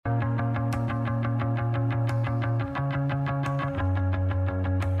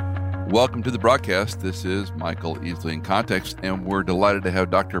Welcome to the broadcast. This is Michael Easley in Context, and we're delighted to have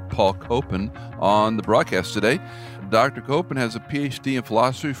Dr. Paul Copan on the broadcast today. Dr. Copan has a PhD in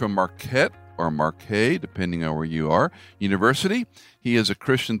philosophy from Marquette, or Marquet, depending on where you are, University. He is a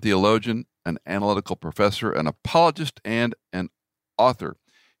Christian theologian, an analytical professor, an apologist, and an author.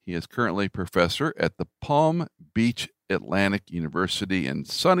 He is currently professor at the Palm Beach Atlantic University in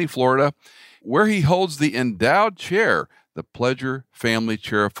sunny Florida, where he holds the endowed chair, the Pledger Family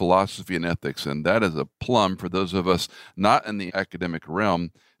Chair of Philosophy and Ethics. And that is a plum for those of us not in the academic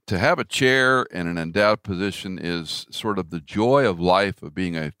realm. To have a chair and an endowed position is sort of the joy of life of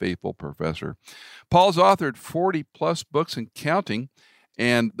being a faithful professor. Paul's authored 40-plus books and counting,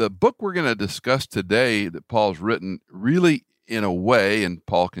 and the book we're going to discuss today that Paul's written really, in a way, and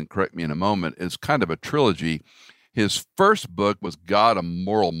Paul can correct me in a moment, is kind of a trilogy. His first book was God, a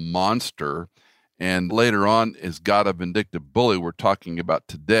Moral Monster, and later on is God, a Vindictive Bully, we're talking about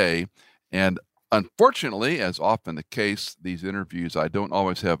today. And unfortunately, as often the case, these interviews, I don't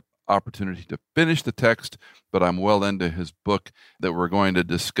always have opportunity to finish the text, but I'm well into his book that we're going to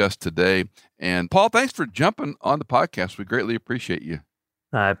discuss today. And Paul, thanks for jumping on the podcast. We greatly appreciate you.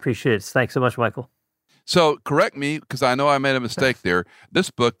 I appreciate it. Thanks so much, Michael. So correct me, because I know I made a mistake there. This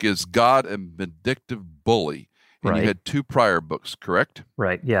book is God, a Vindictive Bully. And Right. You had two prior books, correct?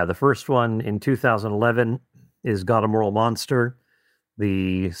 Right. Yeah. The first one in 2011 is God, a Moral Monster.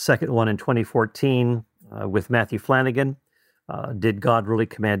 The second one in 2014 with Matthew Flanagan, Did God Really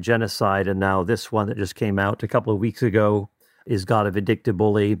Command Genocide? And now this one that just came out a couple of weeks ago is God, a Vindictive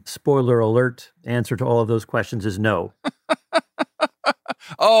Bully. Spoiler alert, answer to all of those questions is no.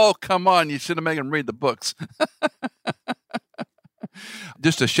 Oh, come on. You should have made him read the books.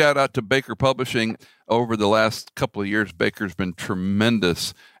 Just a shout out to Baker Publishing. Over the last couple of years, Baker's been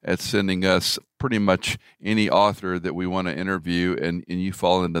tremendous at sending us pretty much any author that we want to interview, and you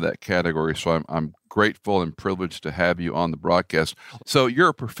fall into that category. So I'm grateful and privileged to have you on the broadcast. So you're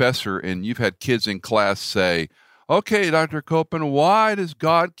a professor, and you've had kids in class say, okay, Dr. Copan, why does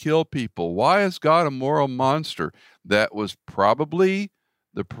God kill people? Why is God a moral monster? That was probably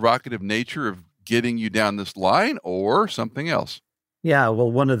the provocative nature of getting you down this line, or something else. Yeah,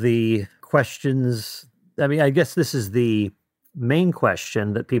 well, one of the questions, I mean, I guess this is the main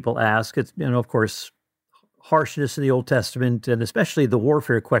question that people ask. It's, of course, harshness in the Old Testament, and especially the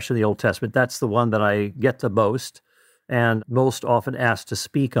warfare question in the Old Testament. That's the one that I get the most and most often asked to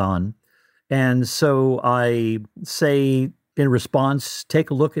speak on. And so I say in response, take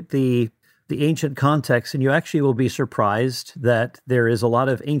a look at the ancient context, and you actually will be surprised that there is a lot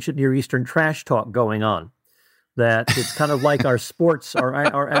of ancient Near Eastern trash talk going on. That it's kind of like our sports,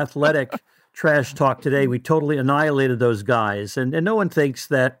 our athletic trash talk today. We totally annihilated those guys. And no one thinks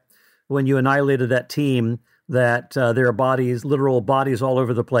that when you annihilated that team, that there are bodies, literal bodies all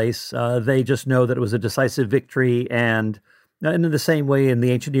over the place. They just know that it was a decisive victory. And in the same way, in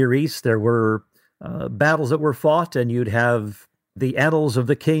the ancient Near East, there were battles that were fought, and you'd have the annals of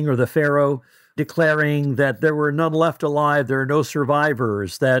the king or the pharaoh declaring that there were none left alive, there are no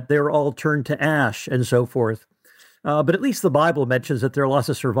survivors, that they were all turned to ash, and so forth. But at least the Bible mentions that there are lots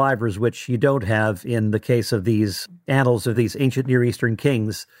of survivors, which you don't have in the case of these annals of these ancient Near Eastern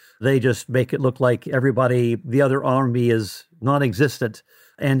kings. They just make it look like everybody, the other army is non-existent.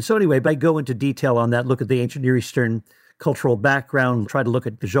 And so anyway, I go into detail on that, look at the ancient Near Eastern cultural background, try to look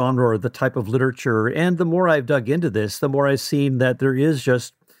at the genre or the type of literature. And the more I've dug into this, the more I've seen that there is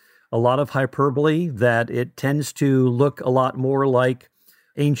just a lot of hyperbole, that it tends to look a lot more like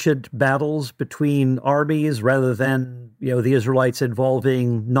ancient battles between armies rather than, the Israelites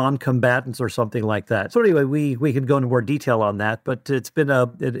involving non-combatants or something like that. So anyway, we can go into more detail on that, but it's been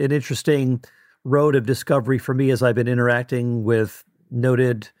an interesting road of discovery for me as I've been interacting with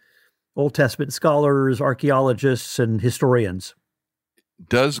noted Old Testament scholars, archaeologists, and historians.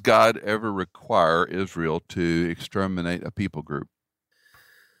 Does God ever require Israel to exterminate a people group?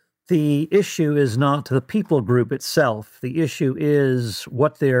 The issue is not the people group itself. The issue is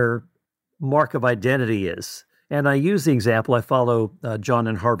what their mark of identity is. And I use the example, I follow John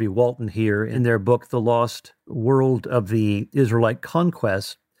and Harvey Walton here in their book, The Lost World of the Israelite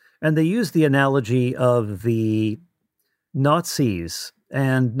Conquest. And they use the analogy of the Nazis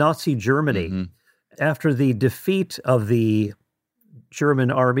and Nazi Germany. Mm-hmm. After the defeat of the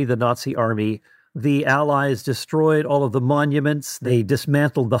German army, the Nazi army, the Allies destroyed all of the monuments. They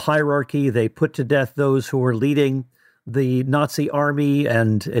dismantled the hierarchy. They put to death those who were leading the Nazi army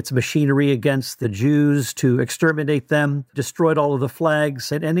and its machinery against the Jews to exterminate them, destroyed all of the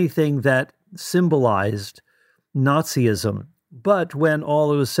flags and anything that symbolized Nazism. But when all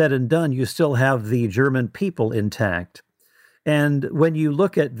was said and done, you still have the German people intact. And when you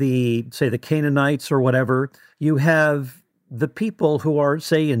look at say, the Canaanites or whatever, you have the people who are,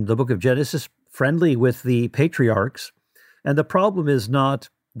 say, in the book of Genesis, friendly with the patriarchs. And the problem is not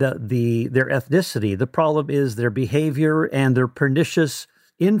their ethnicity. The problem is their behavior and their pernicious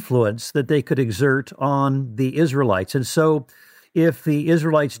influence that they could exert on the Israelites. And so if the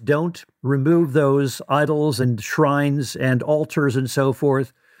Israelites don't remove those idols and shrines and altars and so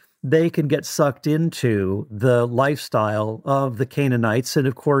forth, they can get sucked into the lifestyle of the Canaanites. And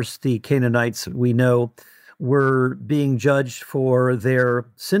of course, the Canaanites, we know, were being judged for their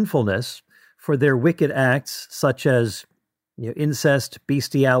sinfulness, for their wicked acts, such as incest,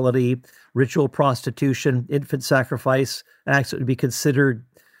 bestiality, ritual prostitution, infant sacrifice, acts that would be considered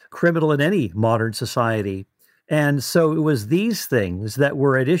criminal in any modern society. And so it was these things that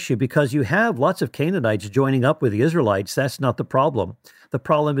were at issue, because you have lots of Canaanites joining up with the Israelites. That's not the problem. The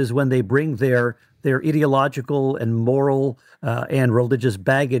problem is when they bring their ideological and moral and religious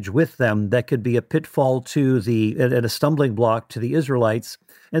baggage with them that could be a pitfall and a stumbling block to the Israelites,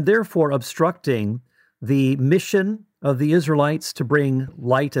 and therefore obstructing the mission of the Israelites to bring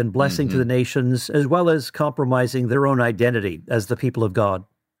light and blessing to the nations, as well as compromising their own identity as the people of God.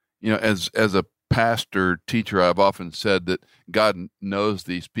 As a pastor, teacher, I've often said that God knows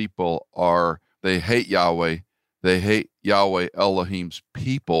these people they hate Yahweh. They hate Yahweh Elohim's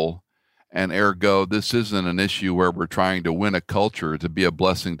people. And ergo, this isn't an issue where we're trying to win a culture to be a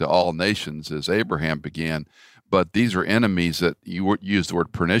blessing to all nations, as Abraham began. But these are enemies that you use the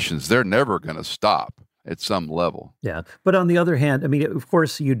word pernicious. They're never going to stop at some level. Yeah. But on the other hand, I mean, of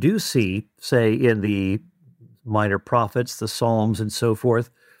course, you do see, say, in the minor prophets, the Psalms and so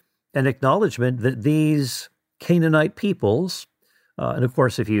forth, an acknowledgement that these Canaanite peoples, and of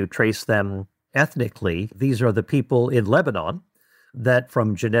course, if you trace them ethnically, these are the people in Lebanon, that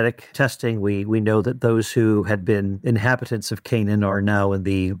from genetic testing, we know that those who had been inhabitants of Canaan are now in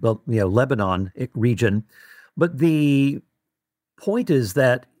the Lebanon region. But the point is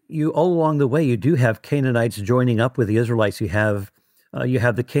that all along the way, you do have Canaanites joining up with the Israelites. You have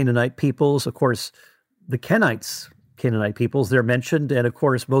the Canaanite peoples, of course, the Canaanite peoples, they're mentioned, and of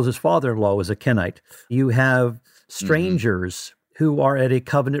course, Moses' father-in-law was a Kenite. You have strangers who are at a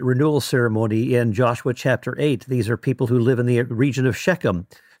covenant renewal ceremony in Joshua chapter 8. These are people who live in the region of Shechem,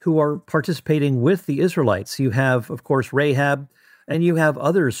 who are participating with the Israelites. You have, of course, Rahab, and you have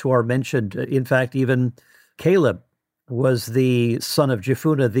others who are mentioned. In fact, even Caleb was the son of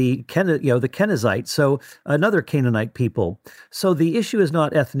Jephunneh, the Kenizzite, so another Canaanite people. So the issue is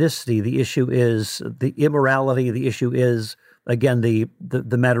not ethnicity. The issue is the immorality. The issue is, again, the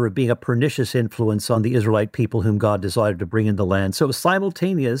matter of being a pernicious influence on the Israelite people whom God desired to bring into the land. So it was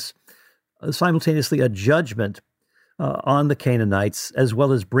simultaneously a judgment on the Canaanites, as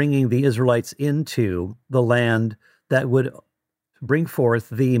well as bringing the Israelites into the land that would bring forth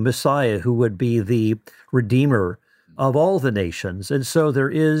the Messiah, who would be the Redeemer of all the nations. And so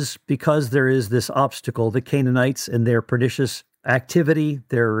because there is this obstacle, the Canaanites and their pernicious activity,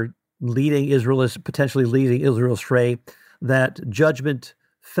 they're potentially leading Israel astray, that judgment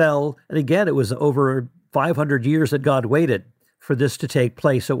fell. And again, it was over 500 years that God waited for this to take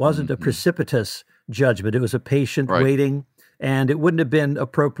place. So it wasn't a precipitous judgment. It was a patient waiting, and it wouldn't have been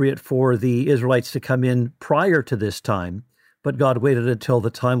appropriate for the Israelites to come in prior to this time. But God waited until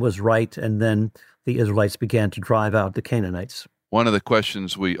the time was right, and then the Israelites began to drive out the Canaanites. One of the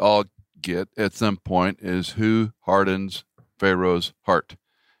questions we all get at some point is, who hardens Pharaoh's heart?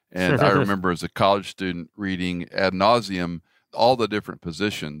 And I remember as a college student reading ad nauseum all the different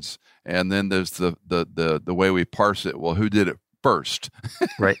positions, and then there's the way we parse it. Well, who did it first?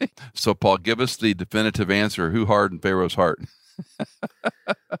 Right. So, Paul, give us the definitive answer. Who hardened Pharaoh's heart?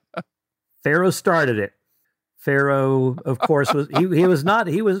 Pharaoh started it. Pharaoh, of course,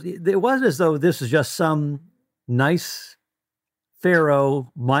 it wasn't as though this was just some nice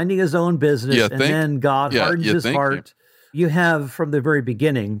Pharaoh minding his own business, then God hardens his heart. You have, from the very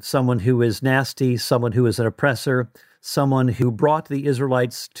beginning, someone who is nasty, someone who is an oppressor, someone who brought the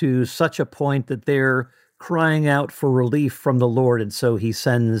Israelites to such a point that they're crying out for relief from the Lord, and so he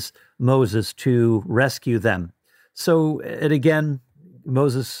sends Moses to rescue them. So, and again,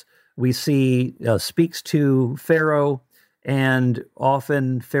 Moses, we see, speaks to Pharaoh, and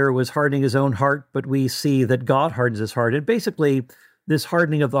often Pharaoh is hardening his own heart, but we see that God hardens his heart. And basically, this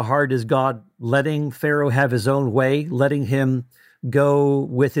hardening of the heart is God letting Pharaoh have his own way, letting him go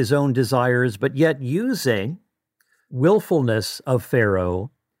with his own desires, but yet using willfulness of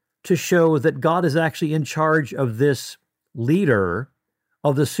Pharaoh to show that God is actually in charge of this leader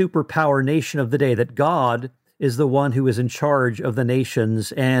of the superpower nation of the day, that God is the one who is in charge of the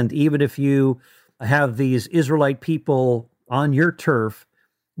nations. And even if you have these Israelite people on your turf,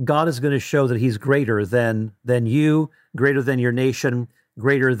 God is going to show that he's greater than you, greater than your nation,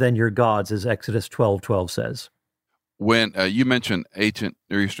 greater than your gods, as Exodus 12:12 says. When you mentioned ancient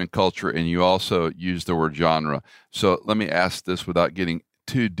Near Eastern culture, and you also used the word genre, so let me ask this without getting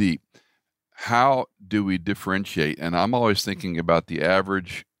too deep. How do we differentiate? And I'm always thinking about the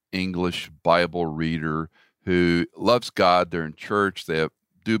average English Bible reader who loves God. They're in church. They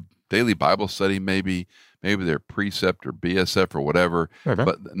do daily Bible study, maybe they're precept or BSF or whatever,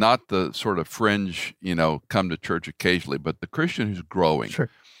 but not the sort of fringe, come to church occasionally, but the Christian who's growing. Sure.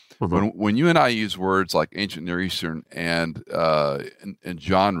 When you and I use words like ancient Near Eastern and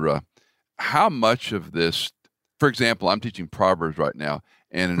genre, how much of this, for example, I'm teaching Proverbs right now,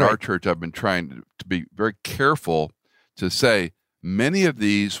 and in our church, I've been trying to be very careful to say many of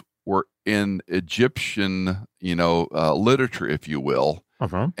these were in Egyptian, literature, if you will,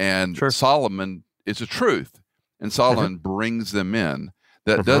 and Solomon is a truth, and Solomon brings them in.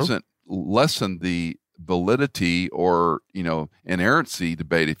 That doesn't lessen the validity or, inerrancy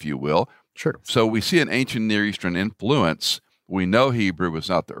debate, if you will. Sure. So we see an ancient Near Eastern influence. We know Hebrew was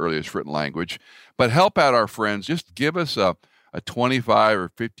not the earliest written language, but help out our friends. Just give us a 25 or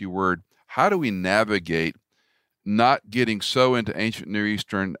 50 word. How do we navigate not getting so into ancient Near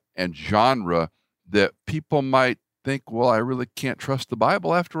Eastern and genre that people might think, well, I really can't trust the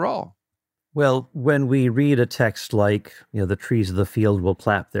Bible after all? Well, when we read a text like, the trees of the field will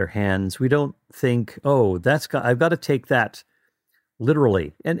clap their hands, we don't think, oh, I've got to take that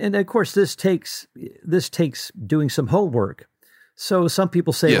literally. And of course, this takes doing some homework. So some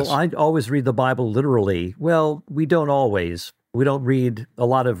people say, yes, well, I always read the Bible literally. Well, we don't always. We don't read a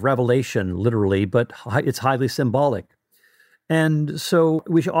lot of Revelation literally, but it's highly symbolic. And so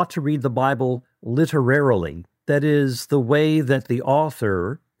we ought to read the Bible literarily. That is, the way that the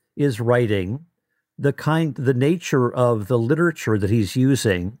author is writing, the nature of the literature that he's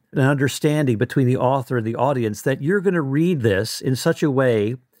using, an understanding between the author and the audience that you're going to read this in such a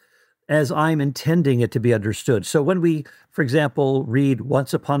way as I'm intending it to be understood. So when we, for example, read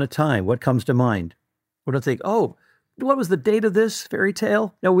Once Upon a Time, what comes to mind? We don't think, oh, what was the date of this fairy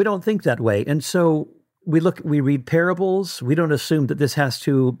tale? No, we don't think that way. And so we read parables. We don't assume that this has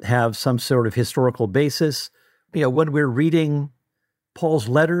to have some sort of historical basis. When we're reading Paul's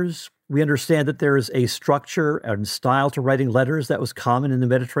letters, we understand that there is a structure and style to writing letters that was common in the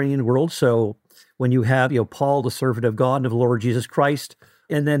Mediterranean world. So when you have, Paul, the servant of God and of the Lord Jesus Christ,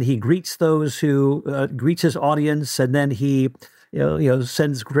 and then he greets those who greets his audience, and then he,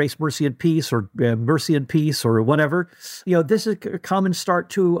 sends grace, mercy, and peace, or mercy and peace, or whatever. This is a common start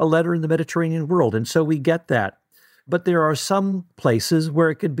to a letter in the Mediterranean world, and so we get that. But there are some places where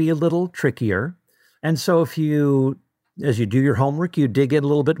it could be a little trickier, and so as you do your homework, you dig in a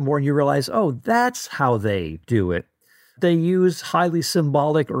little bit more and you realize, oh, that's how they do it. They use highly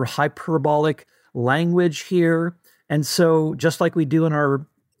symbolic or hyperbolic language here. And so just like we do in our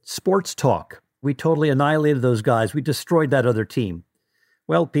sports talk, we totally annihilated those guys. We destroyed that other team.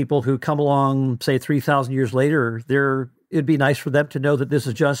 Well, people who come along, say 3,000 years later, it'd be nice for them to know that this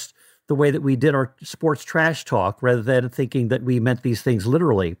is just the way that we did our sports trash talk rather than thinking that we meant these things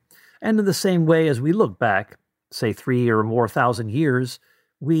literally. And in the same way, as we look back, say 3,000 or more years,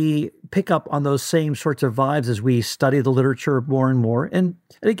 we pick up on those same sorts of vibes as we study the literature more and more. And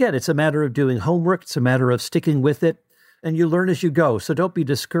again, it's a matter of doing homework. It's a matter of sticking with it. And you learn as you go. So don't be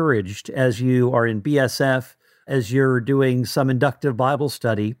discouraged as you are in BSF, as you're doing some inductive Bible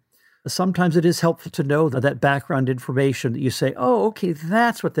study. Sometimes it is helpful to know that background information that you say, oh, okay,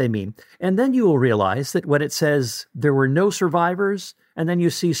 that's what they mean. And then you will realize that when it says there were no survivors, and then you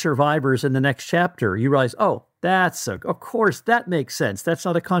see survivors in the next chapter, you realize, oh, of course, that makes sense. That's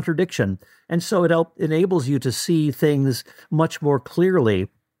not a contradiction. And so it enables you to see things much more clearly.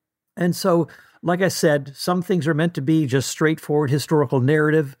 And so, like I said, some things are meant to be just straightforward historical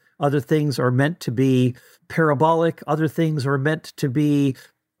narrative. Other things are meant to be parabolic. Other things are meant to be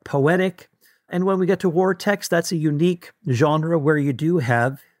poetic. And when we get to war text, that's a unique genre where you do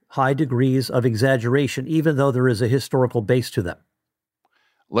have high degrees of exaggeration, even though there is a historical base to them.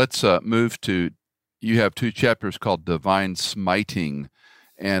 Let's move to, you have 2 chapters called Divine Smiting.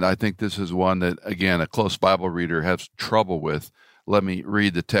 And I think this is one that, again, a close Bible reader has trouble with. Let me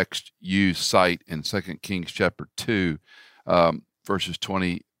read the text you cite in 2 Kings chapter 2, verses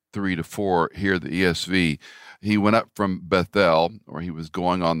 23 to 4, here the ESV. He went up from Bethel, or he was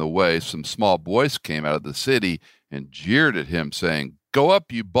going on the way. Some small boys came out of the city and jeered at him, saying, "Go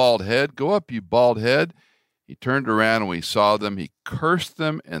up, you bald head! Go up, you bald head!" He turned around, and when he saw them, he cursed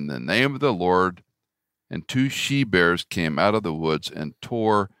them in the name of the Lord. And 2 she-bears came out of the woods and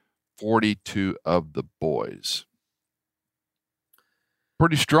tore 42 of the boys.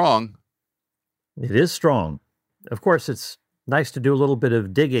 pretty strong. It is strong. Of course, it's nice to do a little bit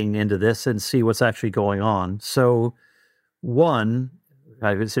of digging into this and see what's actually going on. So, one,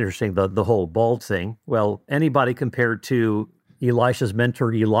 it's interesting, the whole bald thing. Well, anybody compared to Elisha's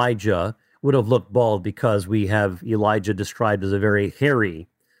mentor, Elijah, would have looked bald because we have Elijah described as a very hairy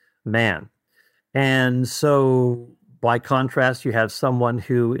man. And so, by contrast, you have someone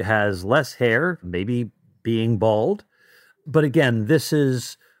who has less hair, maybe being bald. But again,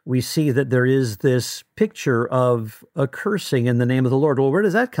 we see that there is this picture of a cursing in the name of the Lord. Well, where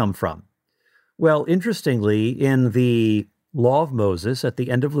does that come from? Well, interestingly, in the law of Moses, at the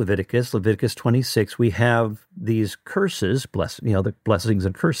end of Leviticus 26, we have these curses, the blessings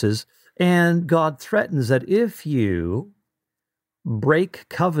and curses, and God threatens that if you break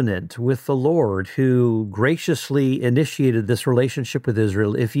covenant with the Lord, who graciously initiated this relationship with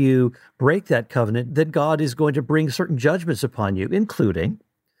Israel, if you break that covenant, that God is going to bring certain judgments upon you, including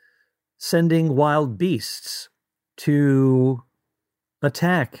sending wild beasts to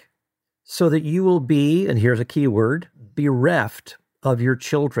attack, so that you will be, and here's a key word, bereft of your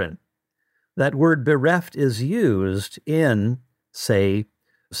children. That word bereft is used in, say,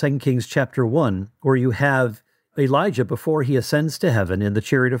 2 Kings chapter 1, where you have Elijah before he ascends to heaven in the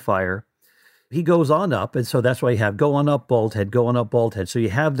chariot of fire. He goes on up, and so that's why you have go on up, bald head, go on up, bald head. So you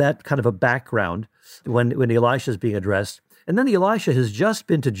have that kind of a background when Elisha is being addressed. And then Elisha has just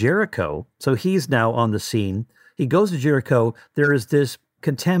been to Jericho, so he's now on the scene. He goes to Jericho, there is this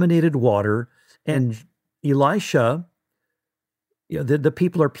contaminated water, and Elisha, the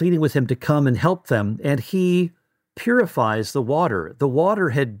people are pleading with him to come and help them, and he purifies the water. The water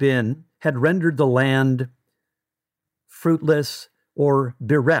had rendered the land fruitless or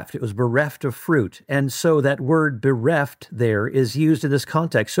bereft. It was bereft of fruit. And so that word bereft there is used in this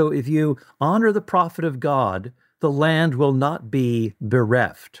context. So if you honor the prophet of God, the land will not be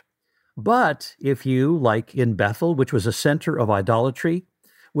bereft. But if you, like in Bethel, which was a center of idolatry,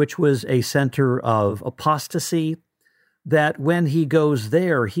 which was a center of apostasy, that when he goes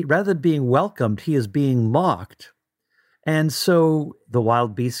there, rather than being welcomed, he is being mocked. And so the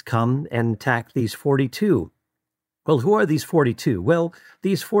wild beasts come and attack these 42. Well, who are these 42? Well,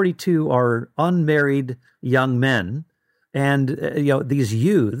 these 42 are unmarried young men, and these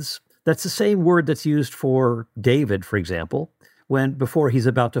youths. That's the same word that's used for David, for example, before he's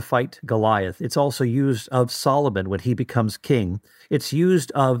about to fight Goliath. It's also used of Solomon when he becomes king. It's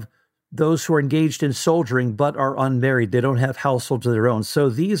used of those who are engaged in soldiering but are unmarried. They don't have households of their own. So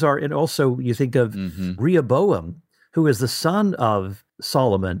these are, and also you think of Rehoboam, who is the son of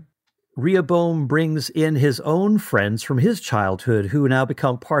Solomon. Rehoboam brings in his own friends from his childhood who now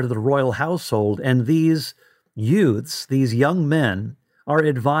become part of the royal household. And these youths, these young men, are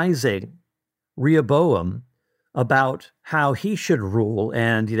advising Rehoboam about how he should rule.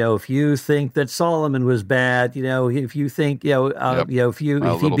 And, if you think that Solomon was bad, if you think, if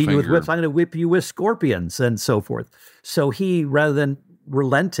he beat you with whips, I'm going to whip you with scorpions and so forth. So he, rather than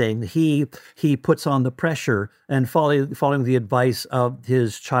relenting, he puts on the pressure and following the advice of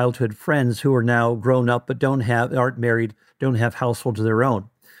his childhood friends who are now grown up but aren't married, don't have households of their own.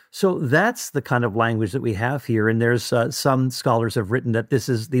 So that's the kind of language that we have here. And there's some scholars have written that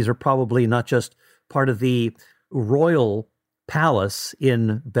these are probably not just part of the royal palace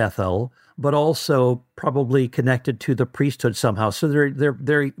in Bethel, but also probably connected to the priesthood somehow. So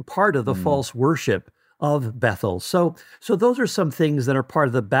they're part of the false worship of Bethel. So those are some things that are part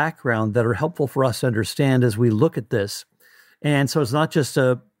of the background that are helpful for us to understand as we look at this. And so it's not just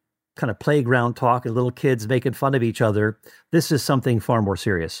a kind of playground talk and little kids making fun of each other. This is something far more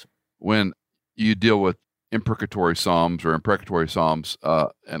serious. When you deal with imprecatory psalms or imprecatory psalms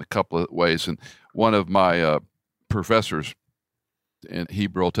in a couple of ways, and one of my professors in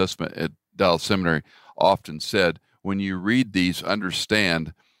Hebrew Old Testament at Dallas Seminary often said, when you read these,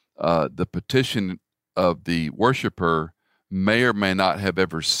 understand the petition of the worshiper may or may not have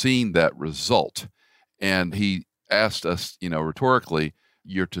ever seen that result. And he asked us, rhetorically,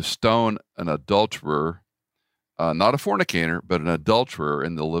 you're to stone an adulterer, not a fornicator, but an adulterer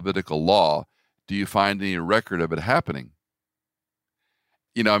in the Levitical law. Do you find any record of it happening?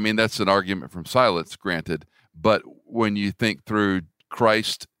 That's an argument from silence, granted. But when you think through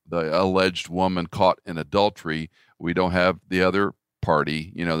Christ, the alleged woman caught in adultery, we don't have the other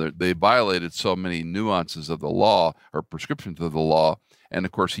party. They violated so many nuances of the law or prescriptions of the law. And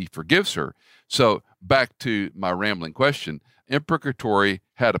of course, he forgives her. So back to my rambling question, imprecatory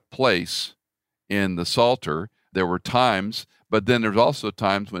had a place in the Psalter. There were times, but then there's also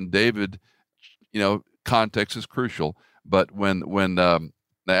times when David, context is crucial. But when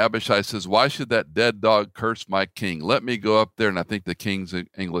Now Abishai says, "Why should that dead dog curse my king? Let me go up there," and I think the King's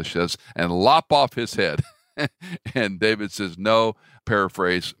English says, "and lop off his head." And David says, "No,"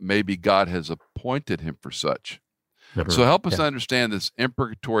 paraphrase, "maybe God has appointed him for such." Literally, So help us yeah. understand this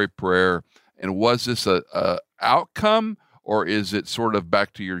imprecatory prayer. And was this a outcome, or is it sort of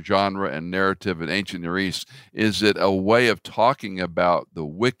back to your genre and narrative in ancient Near East? Is it a way of talking about the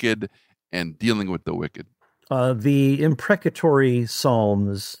wicked and dealing with the wicked? The imprecatory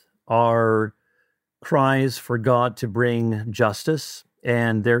psalms are cries for God to bring justice,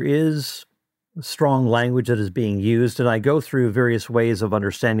 and there is strong language that is being used. And I go through various ways of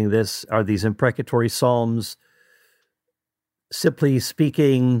understanding this. Are these imprecatory psalms simply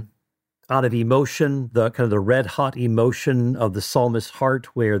speaking out of emotion, the kind of the red hot emotion of the psalmist's heart,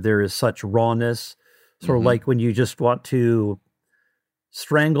 where there is such rawness, sort of like when you just want to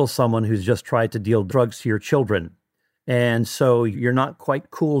strangle someone who's just tried to deal drugs to your children. And so you're not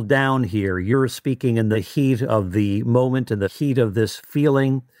quite cooled down here. You're speaking in the heat of the moment, in the heat of this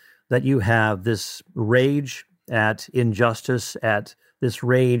feeling that you have, this rage at injustice, at this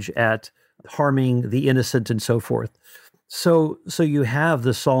rage at harming the innocent and so forth. So you have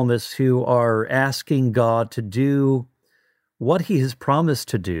the psalmists who are asking God to do what he has promised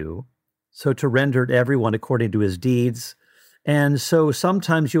to do, so to render to everyone according to his deeds. And so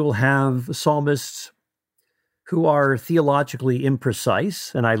sometimes you'll have psalmists who are theologically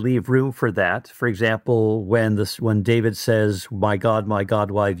imprecise, and I leave room for that. For example, when David says, my God,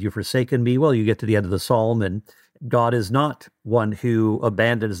 why have you forsaken me?" Well, you get to the end of the psalm, and God is not one who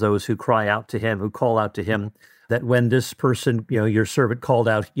abandons those who cry out to him, who call out to him. That when this person, your servant called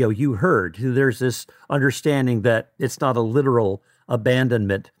out, you heard. There's this understanding that it's not a literal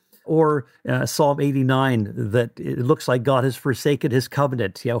abandonment. Or Psalm 89, that it looks like God has forsaken his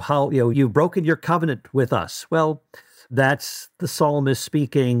covenant. You've broken your covenant with us. Well, that's the psalmist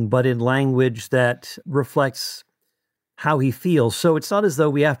speaking, but in language that reflects how he feels. So it's not as though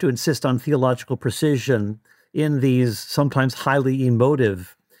we have to insist on theological precision in these sometimes highly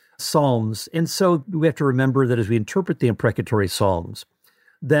emotive psalms. And so we have to remember that as we interpret the imprecatory psalms,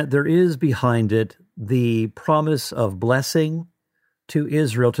 that there is behind it the promise of blessing to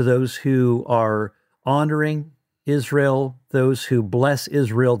Israel, to those who are honoring Israel, those who bless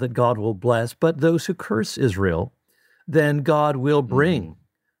Israel, that God will bless, but those who curse Israel, then God will bring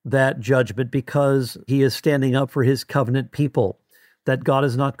that judgment, because he is standing up for his covenant people, that God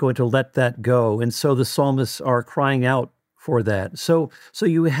is not going to let that go. And so the psalmists are crying out for that. So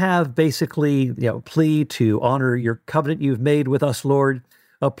you have basically, plea to honor your covenant you've made with us, Lord,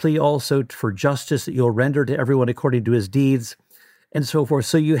 a plea also for justice that you'll render to everyone according to his deeds, and so forth.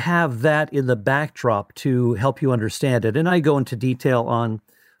 So you have that in the backdrop to help you understand it. And I go into detail on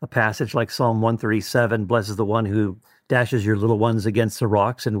a passage like Psalm 137, "Blessed is the one who dashes your little ones against the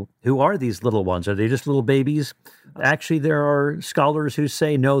rocks." And who are these little ones? Are they just little babies? Actually, there are scholars who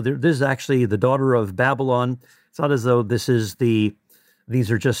say, no, this is actually the daughter of Babylon. It's not as though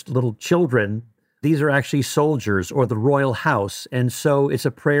these are just little children. These are actually soldiers or the royal house. And so it's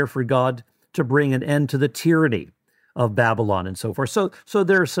a prayer for God to bring an end to the tyranny of Babylon and so forth. So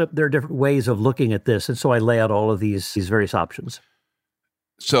there are different ways of looking at this. And so I lay out all of these various options.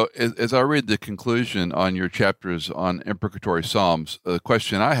 So as I read the conclusion on your chapters on imprecatory psalms, the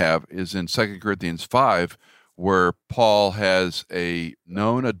question I have is in 2 Corinthians 5, where Paul has a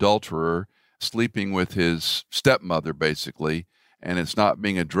known adulterer sleeping with his stepmother, basically, and it's not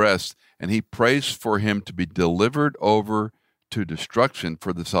being addressed, and he prays for him to be delivered over to destruction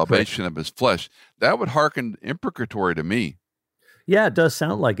for the salvation of his flesh. That would hearken imprecatory to me. Yeah, it does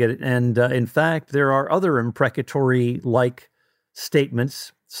sound like it. And in fact, there are other imprecatory-like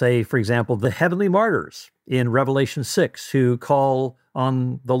statements, say, for example, the heavenly martyrs in Revelation 6, who call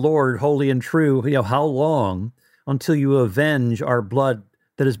on the Lord, holy and true, how long until you avenge our blood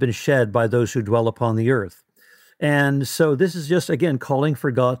that has been shed by those who dwell upon the earth? And so this is just, again, calling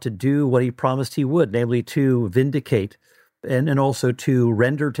for God to do what he promised he would, namely to vindicate and also to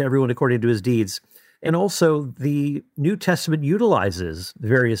render to everyone according to his deeds. And also the New Testament utilizes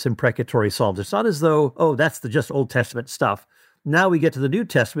various imprecatory psalms. It's not as though, that's just Old Testament stuff. Now we get to the New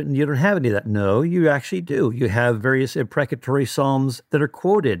Testament and you don't have any of that. No, you actually do. You have various imprecatory psalms that are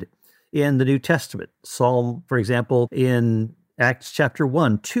quoted in the New Testament. Psalm, for example, in Acts chapter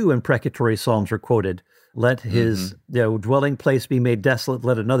 1, 2 imprecatory psalms are quoted. Let his dwelling place be made desolate.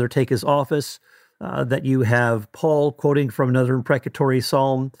 Let another take his office. That you have Paul quoting from another imprecatory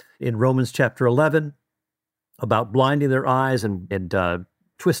psalm in Romans chapter 11 about blinding their eyes and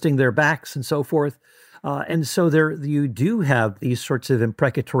twisting their backs and so forth. And so there you do have these sorts of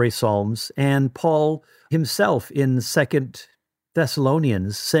imprecatory psalms. And Paul himself in 2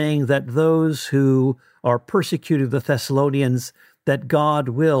 Thessalonians, saying that those who are persecuting the Thessalonians, that God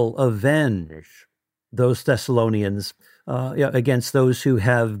will avenge those Thessalonians against those who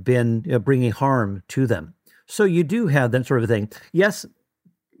have been bringing harm to them. So you do have that sort of thing. Yes,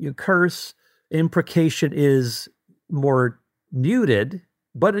 you curse, imprecation is more muted,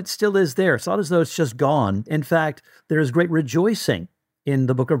 but it still is there. It's not as though it's just gone. In fact, there is great rejoicing in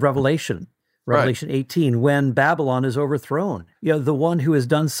the book of Revelation. Revelation 18, when Babylon is overthrown. The one who has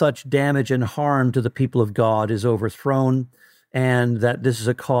done such damage and harm to the people of God is overthrown, and that this is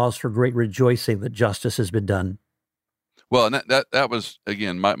a cause for great rejoicing that justice has been done. Well, and that was,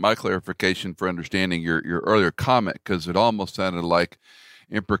 again, my clarification for understanding your earlier comment, because it almost sounded like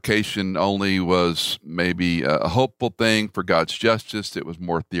imprecation only was maybe a hopeful thing for God's justice. It was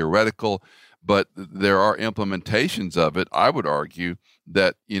more theoretical, but there are implementations of it, I would argue,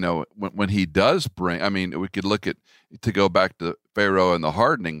 that, when he does bring, we could look at, to go back to Pharaoh and the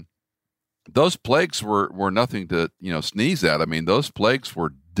hardening, those plagues were nothing to, sneeze at. Those plagues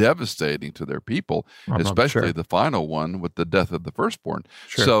were devastating to their people, especially the final one with the death of the firstborn.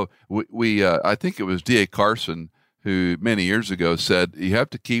 Sure. So we I think it was D.A. Carson who many years ago said, you have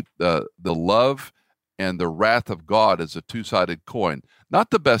to keep the love and the wrath of God as a two-sided coin. Not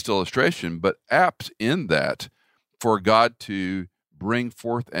the best illustration, but apt in that for God to bring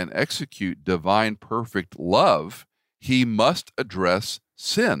forth and execute divine perfect love, he must address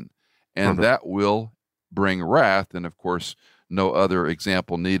sin, and that will bring wrath. And of course, no other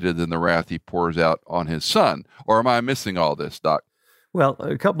example needed than the wrath he pours out on his son. Or am I missing all this, Doc? Well,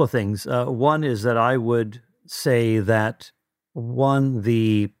 a couple of things. One is that I would say that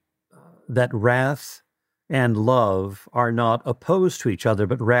that wrath and love are not opposed to each other,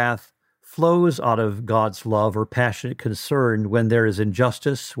 but wrath flows out of God's love or passionate concern when there is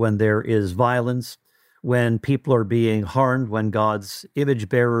injustice, when there is violence, when people are being harmed, when God's image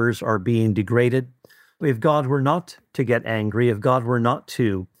bearers are being degraded. If God were not to get angry, if God were not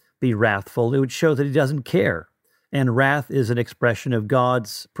to be wrathful, it would show that he doesn't care. And wrath is an expression of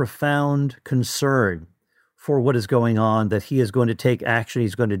God's profound concern for what is going on, that he is going to take action,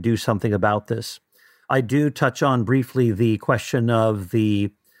 he's going to do something about this. I do touch on briefly the question of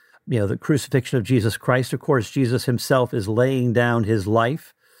the crucifixion of Jesus Christ. Of course, Jesus himself is laying down his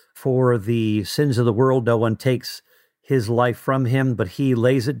life for the sins of the world. No one takes his life from him, but he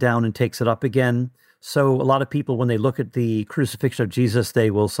lays it down and takes it up again. So a lot of people, when they look at the crucifixion of Jesus, they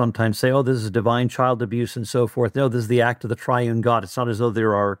will sometimes say, oh, this is divine child abuse and so forth. No, this is the act of the triune God. It's not as though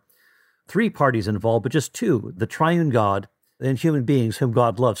there are three parties involved, but just two, the triune God and human beings whom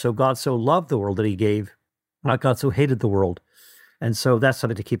God loves. So God so loved the world that he gave, not God so hated the world. And so that's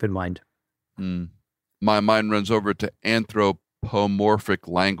something to keep in mind. My mind runs over to anthropomorphic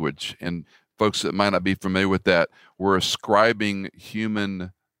language. And folks that might not be familiar with that, we're ascribing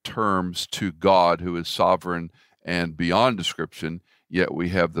human terms to God, who is sovereign and beyond description, yet we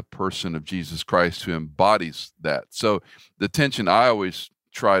have the person of Jesus Christ who embodies that. So the tension I always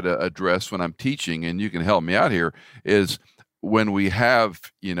try to address when I'm teaching, and you can help me out here, is when we have,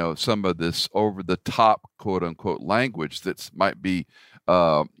 some of this over-the-top, quote-unquote, language that might be,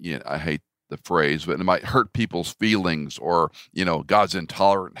 I hate the phrase, but it might hurt people's feelings, or, God's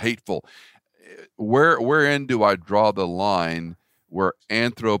intolerant, hateful. Wherein do I draw the line where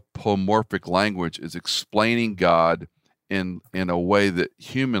anthropomorphic language is explaining God in a way that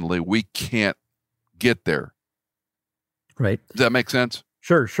humanly we can't get there? Right. Does that make sense?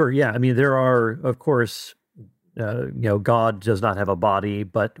 Sure. Yeah. There are, of course, God does not have a body,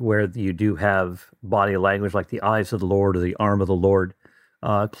 but where you do have body language like the eyes of the Lord or the arm of the Lord,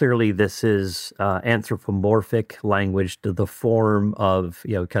 clearly this is anthropomorphic language, to the form of,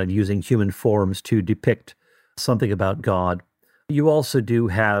 kind of using human forms to depict something about God. You also do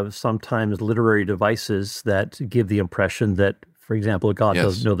have sometimes literary devices that give the impression that, for example, God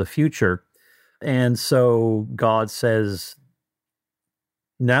doesn't know the future. And so God says,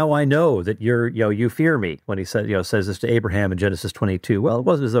 now I know that you fear me, when he says this to Abraham in Genesis 22. Well, it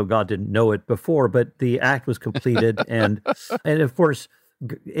wasn't as though God didn't know it before, but the act was completed. and of course,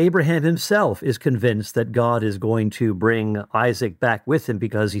 Abraham himself is convinced that God is going to bring Isaac back with him,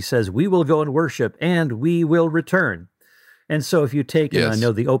 because he says, we will go and worship and we will return. And so if you take, and I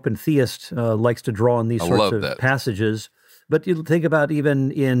know the open theist likes to draw on these sorts of passages, but you think about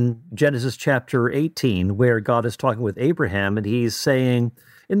even in Genesis chapter 18, where God is talking with Abraham, and he's saying,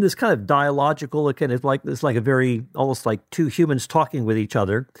 in this kind of dialogical, again, it's like a very, almost like two humans talking with each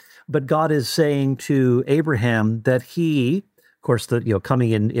other, but God is saying to Abraham that he, of course,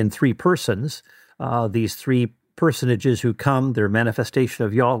 coming in three persons, these three personages who come, they're manifestation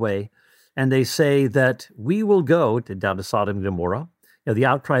of Yahweh, and they say that we will go down to Sodom and Gomorrah. The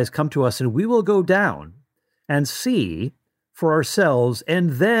outcry has come to us, and we will go down and see for ourselves,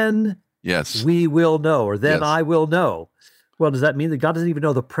 and then we will know, or then I will know. Well, does that mean that God doesn't even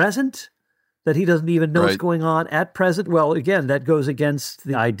know the present? That he doesn't even know what's going on at present? Well, again, that goes against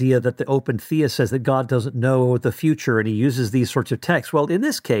the idea that the open theist says that God doesn't know the future, and he uses these sorts of texts. Well, in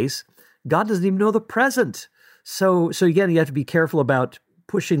this case, God doesn't even know the present. So again, you have to be careful about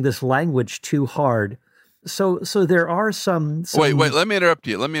pushing this language too hard. So there are some... Wait, let me interrupt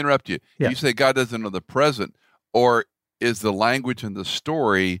you. Yeah. You say God doesn't know the present, or is the language in the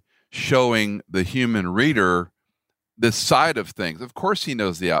story showing the human reader this side of things? Of course he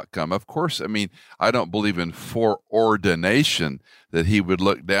knows the outcome. Of course, I don't believe in foreordination, that he would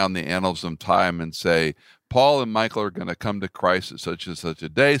look down the annals of time and say, Paul and Michael are going to come to Christ at such and such a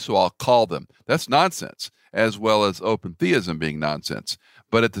day, so I'll call them. That's nonsense, as well as open theism being nonsense.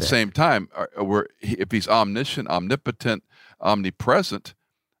 But at the same time, if he's omniscient, omnipotent, omnipresent,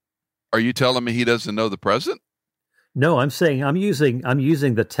 are you telling me he doesn't know the present? No, I'm saying I'm using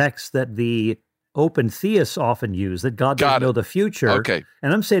the text that the open theists often use, that God doesn't know the future. Okay.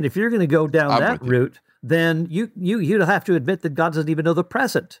 And I'm saying if you're going to go down that route, then you'd have to admit that God doesn't even know the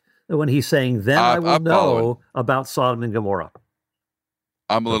present when he's saying, then I will know about Sodom and Gomorrah.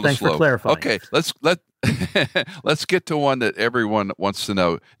 I'm a little thanks slow. For clarifying. Okay, let's get to one that everyone wants to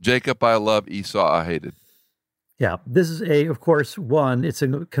know. Jacob I love, Esau I hated. Yeah, this is of course, it's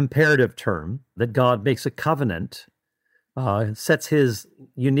a comparative term that God makes a covenant, sets his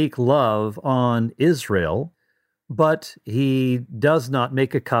unique love on Israel, but he does not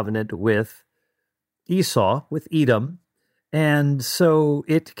make a covenant with Esau, with Edom. And so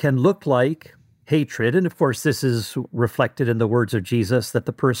it can look like hatred. And of course, this is reflected in the words of Jesus, that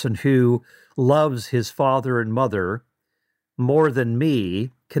the person who loves his father and mother more than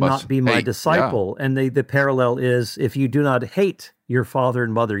me cannot be my disciple. Yeah. And the parallel is, if you do not hate your father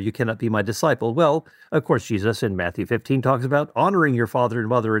and mother, you cannot be my disciple. Well, of course, Jesus in Matthew 15 talks about honoring your father and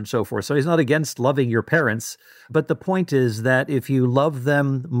mother and so forth. So he's not against loving your parents. But the point is that if you love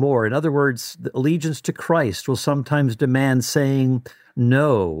them more, in other words, the allegiance to Christ will sometimes demand saying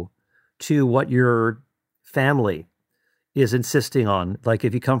no to what your family is insisting on. Like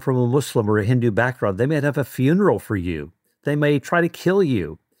if you come from a Muslim or a Hindu background, they may have a funeral for you. They may try to kill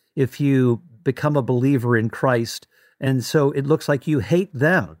you if you become a believer in Christ. And so it looks like you hate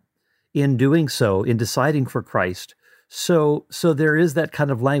them in doing so, in deciding for Christ. So there is that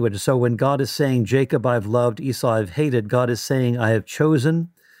kind of language. So when God is saying, Jacob I've loved, Esau I've hated, God is saying, I have chosen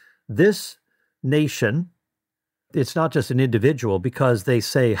this nation. It's not just an individual, because they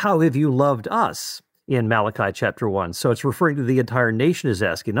say, how have you loved us in Malachi chapter 1? So it's referring to the entire nation is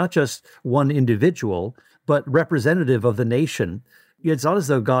asking, not just one individual, but representative of the nation. It's not as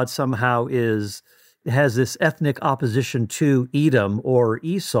though God somehow has this ethnic opposition to Edom or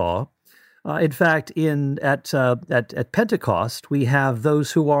Esau. In fact, at Pentecost, we have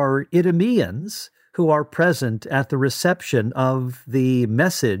those who are Idumeans who are present at the reception of the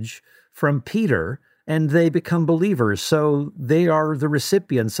message from Peter, and they become believers. So they are the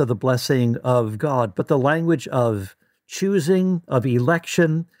recipients of the blessing of God. But the language of choosing, of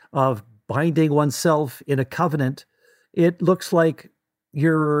election, of binding oneself in a covenant, it looks like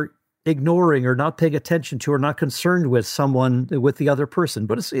you're ignoring or not paying attention to or not concerned with with the other person.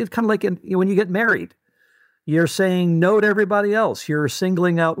 But it's kind of like when you get married. You're saying no to everybody else. You're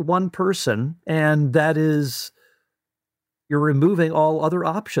singling out one person, and that is, you're removing all other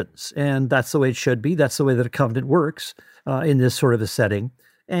options. And that's the way it should be. That's the way that a covenant works in this sort of a setting.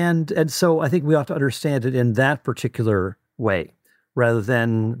 And so I think we ought to understand it in that particular way, rather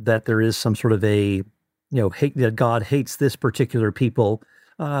than that there is some sort of hate, that God hates this particular people.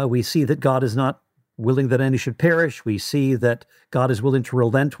 We see that God is not willing that any should perish. We see that God is willing to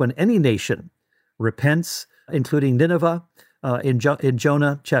relent when any nation repents, including Nineveh, in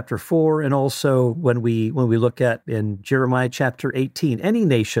Jonah chapter 4, and also when we look at in Jeremiah chapter 18, any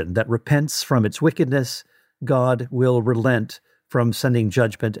nation that repents from its wickedness, God will relent from sending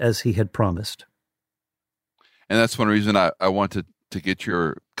judgment as he had promised. And that's one reason I wanted to get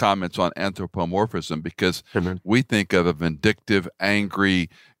your comments on anthropomorphism, because we think of a vindictive, angry,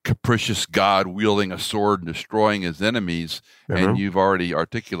 capricious God wielding a sword and destroying his enemies. And you've already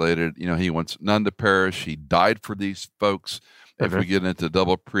articulated, he wants none to perish. He died for these folks. If we get into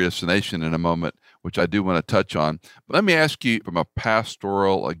double predestination in a moment, which I do want to touch on. But let me ask you from a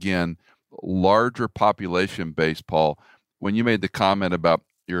pastoral, again, larger population base, Paul, when you made the comment about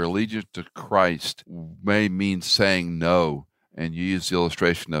your allegiance to Christ may mean saying no, and you use the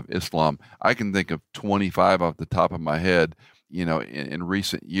illustration of Islam, I can think of 25 off the top of my head in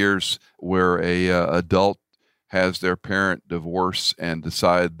recent years where a adult has their parent divorce and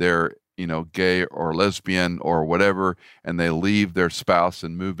decide they're gay or lesbian or whatever, and they leave their spouse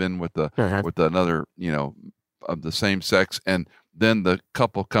and move in with with another of the same sex, and then the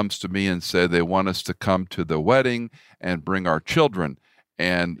couple comes to me and say they want us to come to the wedding and bring our children,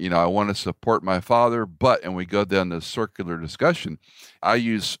 and I want to support my father, and we go down this circular discussion. I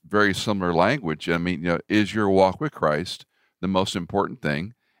use very similar language. I mean, is your walk with Christ the most important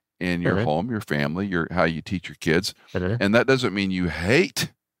thing in your home, your family, how you teach your kids? And that doesn't mean you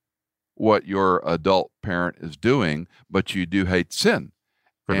hate what your adult parent is doing, but you do hate sin,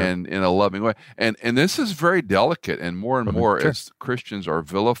 and in a loving way. And this is very delicate, and more as Christians are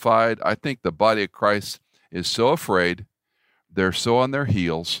vilified. I think the body of Christ is so afraid. They're so on their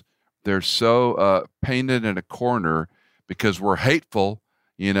heels. They're so painted in a corner because we're hateful.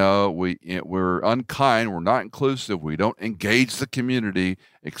 We're unkind. We're not inclusive. We don't engage the community,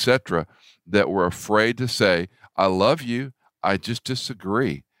 etc. That we're afraid to say, "I love you. I just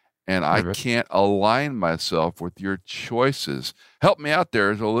disagree, and I can't align myself with your choices. Help me out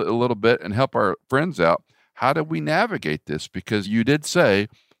there a little bit, and help our friends out. How do we navigate this? Because you did say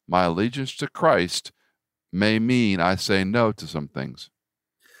my allegiance to Christ may mean I say no to some things."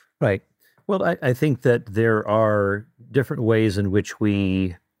 Right. Well, I think that there are different ways in which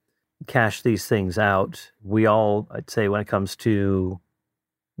we cash these things out. We all, I'd say, when it comes to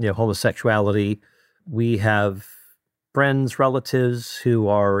homosexuality, we have friends, relatives who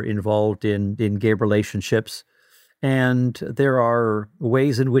are involved in gay relationships, and there are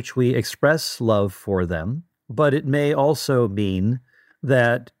ways in which we express love for them. But it may also mean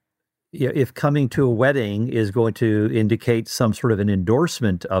that if coming to a wedding is going to indicate some sort of an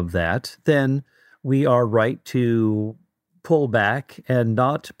endorsement of that, then we are right to pull back and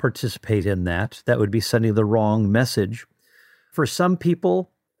not participate in that. That would be sending the wrong message. For some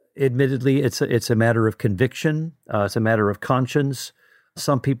people, admittedly, it's a matter of conviction. It's a matter of conscience.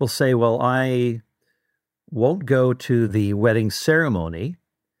 Some people say, well, I won't go to the wedding ceremony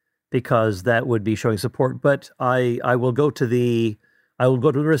because that would be showing support, but I will go to the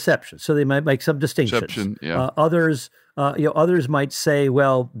reception. So they might make some distinctions. Others might say,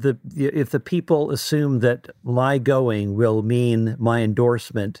 well, if the people assume that my going will mean my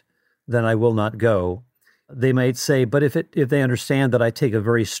endorsement, then I will not go. They might say, but if they understand that I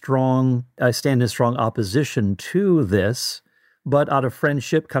stand in strong opposition to this, but out of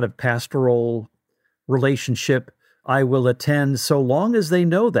friendship, kind of pastoral relationship, I will attend so long as they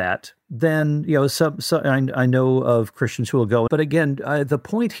know that. Then, I know of Christians who will go. But again, the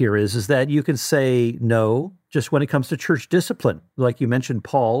point here is that you can say no just when it comes to church discipline. Like you mentioned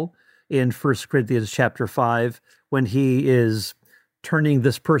Paul in 1 Corinthians chapter 5, when he is turning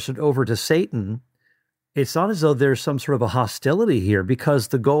this person over to Satan, it's not as though there's some sort of a hostility here, because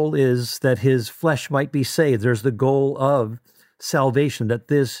the goal is that his flesh might be saved. There's the goal of salvation, that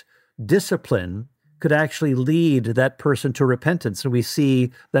this discipline could actually lead that person to repentance. And we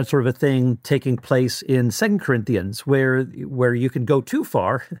see that sort of a thing taking place in 2 Corinthians, where you can go too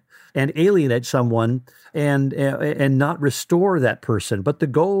far and alienate someone and not restore that person. But the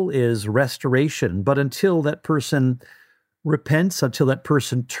goal is restoration. But until that person repents, until that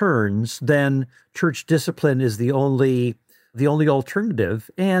person turns, then church discipline is the only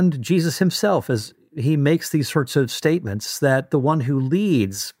alternative. And Jesus himself, as he makes these sorts of statements, that the one who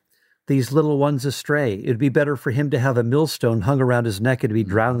leads these little ones astray, it'd be better for him to have a millstone hung around his neck and to be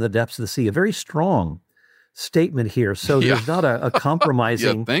drowned in the depths of the sea. A very strong statement here. So there's not a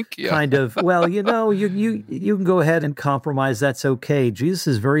compromising kind of, well, you can go ahead and compromise. That's okay. Jesus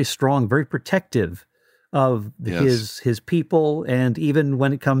is very strong, very protective of his people. And even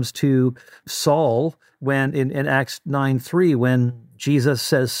when it comes to Saul, when in Acts 9:3, when Jesus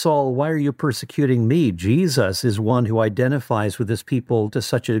says, Saul, why are you persecuting me? Jesus is one who identifies with his people to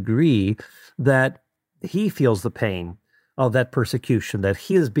such a degree that he feels the pain of that persecution, that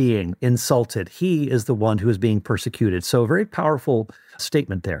he is being insulted. He is the one who is being persecuted. So a very powerful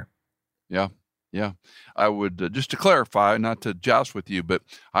statement there. Yeah. I would, just to clarify, not to joust with you, but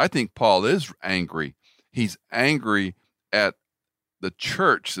I think Paul is angry. He's angry at the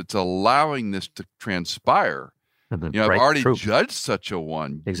church that's allowing this to transpire. I've already judged such a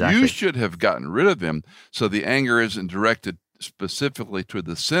one. Exactly. You should have gotten rid of him. So the anger isn't directed specifically to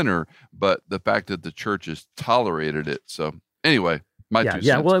the sinner, but the fact that the church has tolerated it. So anyway, my 2 cents.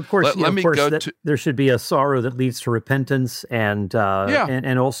 Yeah. Well, of course, there should be a sorrow that leads to repentance, and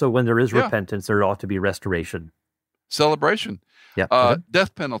also when there is repentance, there ought to be restoration, celebration. Yeah.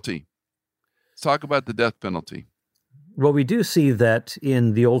 Death penalty. Let's talk about the death penalty. Well, we do see that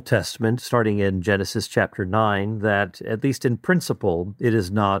in the Old Testament, starting in Genesis chapter 9, that at least in principle, it is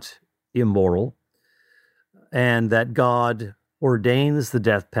not immoral, and that God ordains the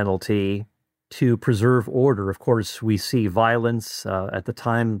death penalty to preserve order. Of course, we see violence at the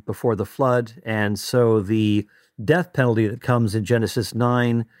time before the flood, and so the death penalty that comes in Genesis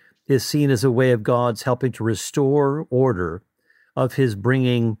 9 is seen as a way of God's helping to restore order, of his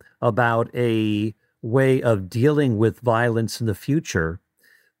bringing about a way of dealing with violence in the future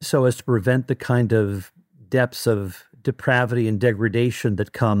so as to prevent the kind of depths of depravity and degradation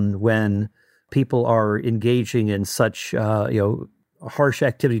that come when people are engaging in such harsh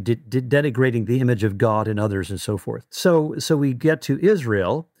activity, denigrating the image of God and others and so forth. So we get to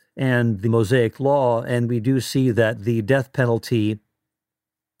Israel and the Mosaic Law, and we do see that the death penalty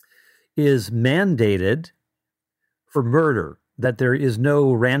is mandated for murder, that there is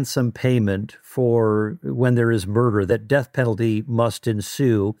no ransom payment for when there is murder, that death penalty must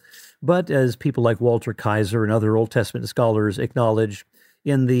ensue. But as people like Walter Kaiser and other Old Testament scholars acknowledge,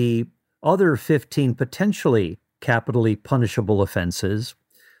 in the other 15 potentially capitally punishable offenses,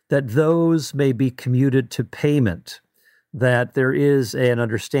 that those may be commuted to payment, that there is an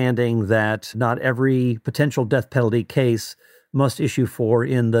understanding that not every potential death penalty case must issue for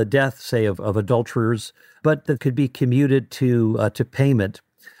in the death, say, of adulterers, but that could be commuted to payment.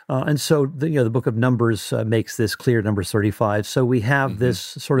 And so the book of Numbers makes this clear, Numbers 35. So we have this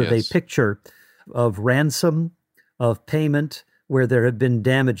sort of a picture of ransom, of payment, where there have been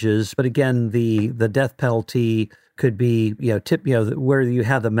damages. But again, the death penalty could be, where you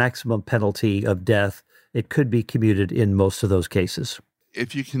have the maximum penalty of death, it could be commuted in most of those cases.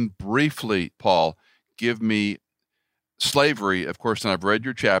 If you can briefly, Paul, give me slavery, of course, and I've read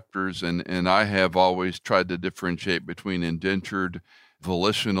your chapters, and I have always tried to differentiate between indentured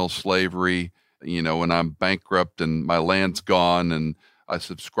volitional slavery, when I'm bankrupt and my land's gone and I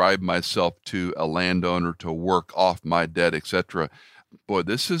subscribe myself to a landowner to work off my debt, etc. Boy,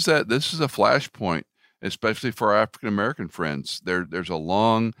 this is a flashpoint, especially for our African American friends. There's a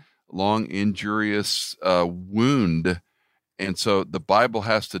long injurious wound, and so the Bible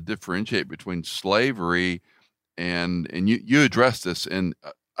has to differentiate between slavery and you address this in,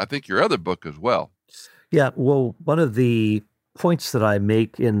 I think, your other book as well. Yeah, well, one of the points that I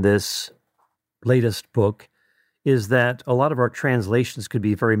make in this latest book is that a lot of our translations could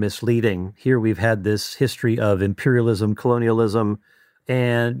be very misleading. Here we've had this history of imperialism, colonialism,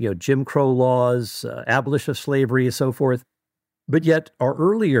 and Jim Crow laws, abolition of slavery, and so forth. But yet our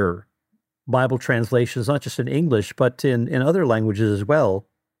earlier Bible translations, not just in English, but in other languages as well,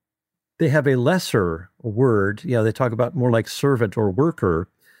 they have a lesser word. They talk about more like servant or worker,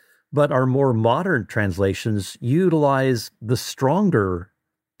 but our more modern translations utilize the stronger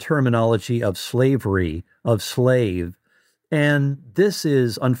terminology of slavery, of slave. And this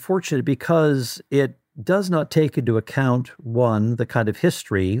is unfortunate because it does not take into account, one, the kind of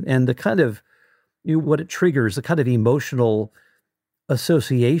history and the kind of, what it triggers, the kind of emotional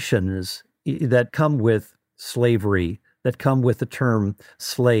associations that come with slavery, that come with the term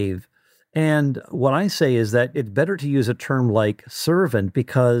slave. And what I say is that it's better to use a term like servant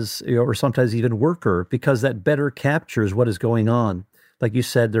because, or sometimes even worker, because that better captures what is going on. Like you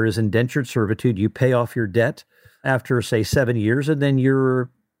said, there is indentured servitude. You pay off your debt after, say, 7 years, and then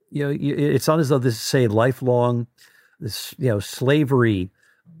it's not as though this is, say, lifelong, slavery,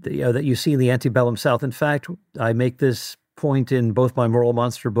 that you see in the antebellum South. In fact, I make this point in both my Moral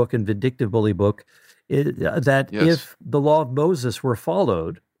Monster book and Vindictive Bully book, that if the law of Moses were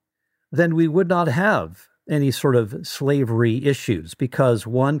followed, then we would not have any sort of slavery issues because,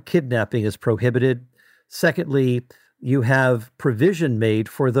 one, kidnapping is prohibited. Secondly, you have provision made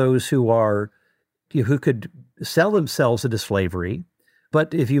for those who could sell themselves into slavery.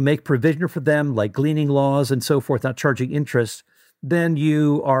 But if you make provision for them, like gleaning laws and so forth, not charging interest, then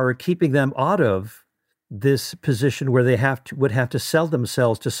you are keeping them out of this position where they would have to sell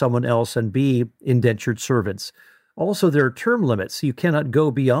themselves to someone else and be indentured servants. Also, there are term limits. You cannot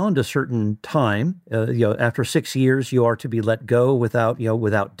go beyond a certain time. After 6 years, you are to be let go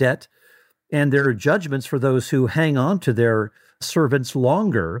without debt. And there are judgments for those who hang on to their servants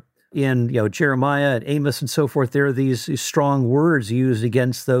longer. In Jeremiah and Amos and so forth, there are these strong words used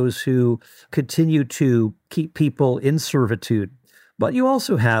against those who continue to keep people in servitude. But you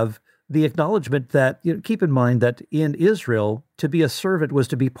also have the acknowledgement that, keep in mind that in Israel, to be a servant was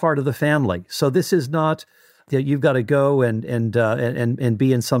to be part of the family. So this is not you've got to go and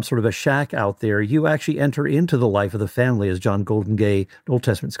be in some sort of a shack out there. You actually enter into the life of the family, as John Goldingay, an Old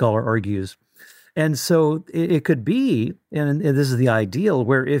Testament scholar, argues. And so it could be, and this is the ideal,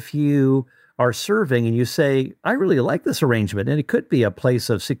 where if you are serving, and you say, I really like this arrangement. And it could be a place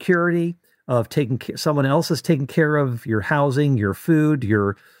of security, of taking care, someone else is taking care of your housing, your food,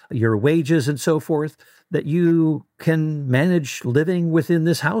 your wages, and so forth, that you can manage living within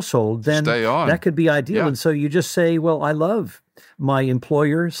this household, then Stay on. that could be ideal. Yeah. And so you just say, well, I love my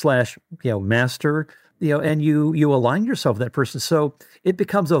employer / master, and you align yourself with that person. So it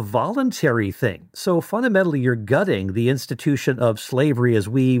becomes a voluntary thing. So fundamentally, you're gutting the institution of slavery as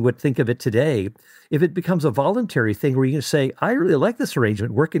we would think of it today. If it becomes a voluntary thing where you can say, I really like this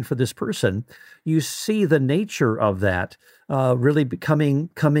arrangement working for this person, you see the nature of that really becoming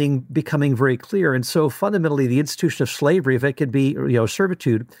very clear. And so fundamentally, the institution of slavery, if it could be,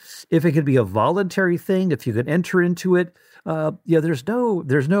 servitude, if it could be a voluntary thing, if you could enter into it, there's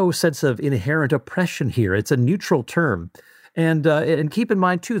no sense of inherent oppression here. It's a neutral term. And keep in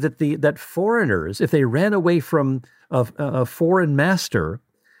mind too that foreigners, if they ran away from a foreign master,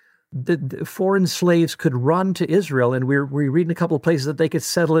 the foreign slaves could run to Israel, and we read in a couple of places that they could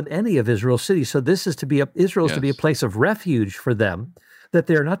settle in any of Israel's cities. So this is to be Israel is to be a place of refuge for them, that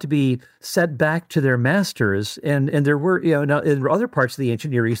they're not to be sent back to their masters. And there were, now in other parts of the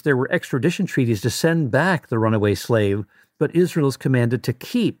ancient Near East, there were extradition treaties to send back the runaway slave, but Israel is commanded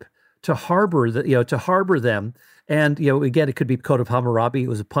to harbor them. And, again, it could be Code of Hammurabi. It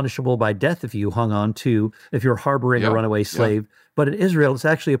was punishable by death if you're harboring a runaway slave. But in Israel, it's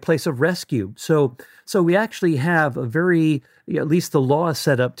actually a place of rescue. So we actually have a very, at least the law is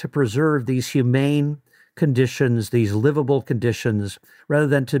set up to preserve these humane conditions, these livable conditions, rather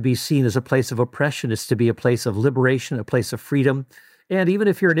than to be seen as a place of oppression. It's to be a place of liberation, a place of freedom. And even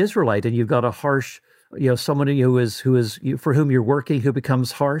if you're an Israelite and you've got a harsh, someone who is for whom you're working who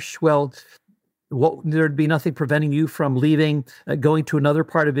becomes harsh, well, there'd be nothing preventing you from leaving, going to another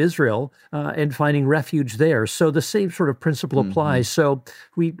part of Israel and finding refuge there. So the same sort of principle applies. So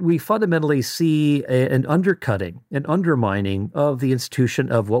we fundamentally see an undercutting, an undermining of the institution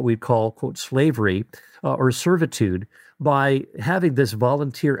of what we call, quote, slavery or servitude, by having this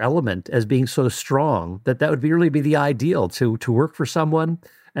volunteer element as being so strong that would really be the ideal, to work for someone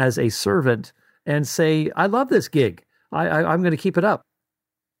as a servant and say, I love this gig. I'm going to keep it up.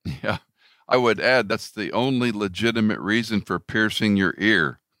 Yeah. I would add that's the only legitimate reason for piercing your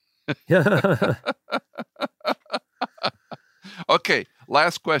ear. Okay,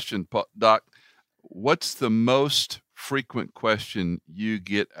 last question, Doc. What's the most frequent question you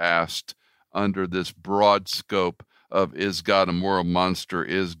get asked under this broad scope of, is God a moral monster?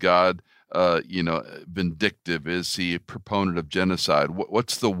 Is God, vindictive? Is he a proponent of genocide?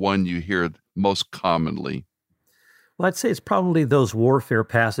 What's the one you hear most commonly? Well, I'd say it's probably those warfare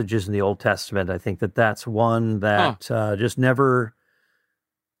passages in the Old Testament. I think that's one that just never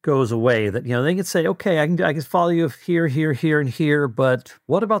goes away. That they can say, okay, I can follow you here, here, here, and here, but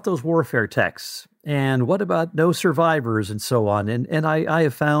what about those warfare texts? And what about no survivors and so on? And I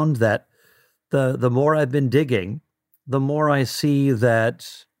have found that the more I've been digging, the more I see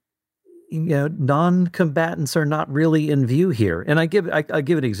that non-combatants are not really in view here. And I give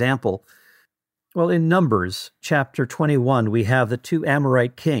an example. Well, in Numbers chapter 21, we have the two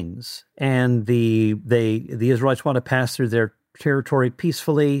Amorite kings, and the Israelites want to pass through their territory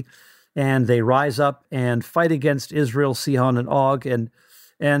peacefully, and they rise up and fight against Israel, Sihon and Og, and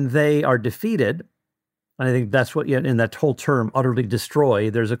they are defeated. And I think that's what, in that whole term, utterly destroy,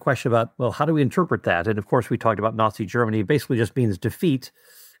 there's a question about, well, how do we interpret that? And of course, we talked about Nazi Germany. It basically just means defeat,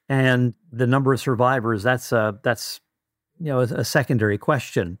 and the number of survivors, that's a secondary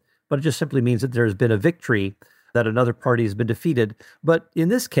question. But it just simply means that there's been a victory, that another party has been defeated. But in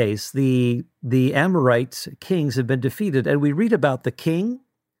this case, the Amorite kings have been defeated, and we read about the king,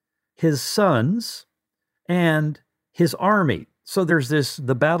 his sons, and his army. So there's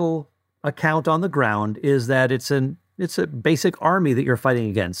the battle account on the ground is that it's a basic army that you're fighting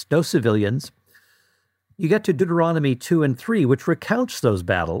against, no civilians. You get to Deuteronomy 2 and 3, which recounts those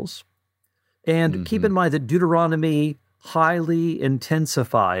battles. And keep in mind that Deuteronomy highly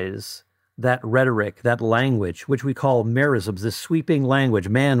intensifies that rhetoric, that language, which we call merisms, this sweeping language,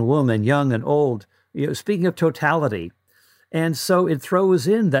 man, woman, young and old, speaking of totality. And so it throws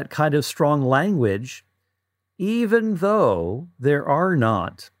in that kind of strong language, even though there are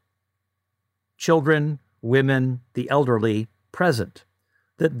not children, women, the elderly present,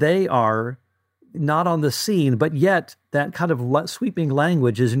 that they are not on the scene, but yet that kind of sweeping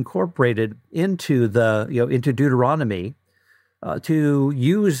language is incorporated into into Deuteronomy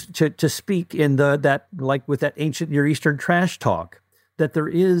to speak in that like with that ancient Near Eastern trash talk, that there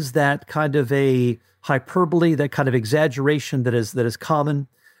is that kind of a hyperbole, that kind of exaggeration that is common,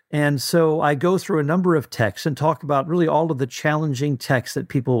 And so I go through a number of texts and talk about really all of the challenging texts that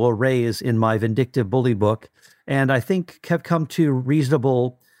people will raise in my Vindictive Bully book. And I think have come to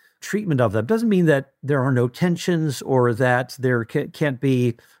reasonable treatment of them. Doesn't mean that there are no tensions or that there can't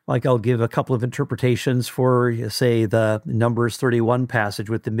be, like I'll give a couple of interpretations for, say, the Numbers 31 passage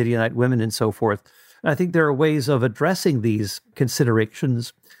with the Midianite women and so forth. And I think there are ways of addressing these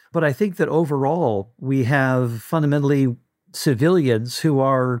considerations. But I think that overall, we have fundamentally civilians who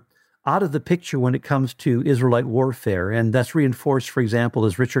are out of the picture when it comes to Israelite warfare. And that's reinforced, for example,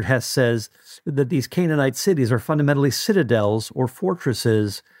 as Richard Hess says, that these Canaanite cities are fundamentally citadels or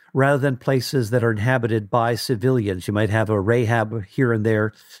fortresses rather than places that are inhabited by civilians. You might have a Rahab here and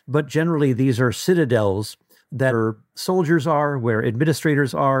there, but generally these are citadels that are soldiers are, where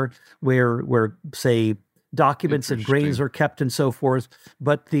administrators are, where say, documents and grains are kept and so forth.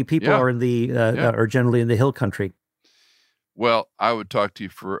 But the people are in the are generally in the hill country. Well, I would talk to you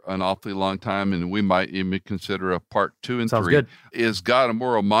for an awfully long time, and we might even consider a part 2 and Sounds 3. Good. Is God a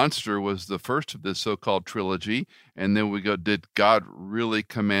Moral Monster was the first of this so-called trilogy, and then we go, did God really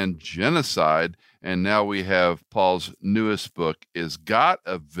command genocide? And now we have Paul's newest book, Is God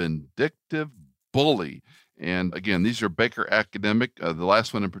a Vindictive Bully? And again, these are Baker Academic, the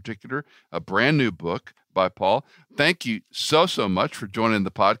last one in particular, a brand new book by Paul. Thank you so much for joining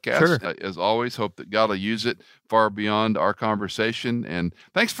the podcast. Sure. As always, hope that God will use it far beyond our conversation. And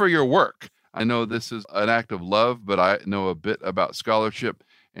thanks for your work. I know this is an act of love, but I know a bit about scholarship,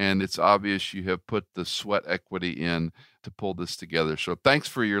 and it's obvious you have put the sweat equity in to pull this together. So thanks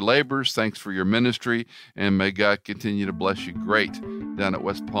for your labors. Thanks for your ministry. And may God continue to bless you great down at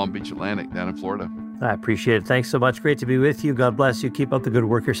West Palm Beach Atlantic down in Florida. I appreciate it. Thanks so much. Great to be with you. God bless you. Keep up the good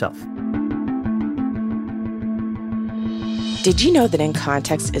work yourself. Did you know that In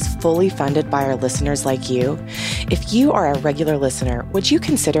Context is fully funded by our listeners like you? If you are a regular listener, would you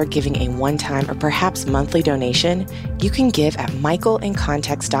consider giving a one-time or perhaps monthly donation? You can give at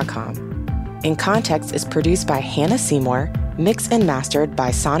michaelincontext.com. In Context is produced by Hannah Seymour, mixed and mastered by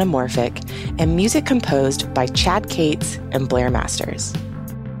Sonomorphic, and music composed by Chad Cates and Blair Masters.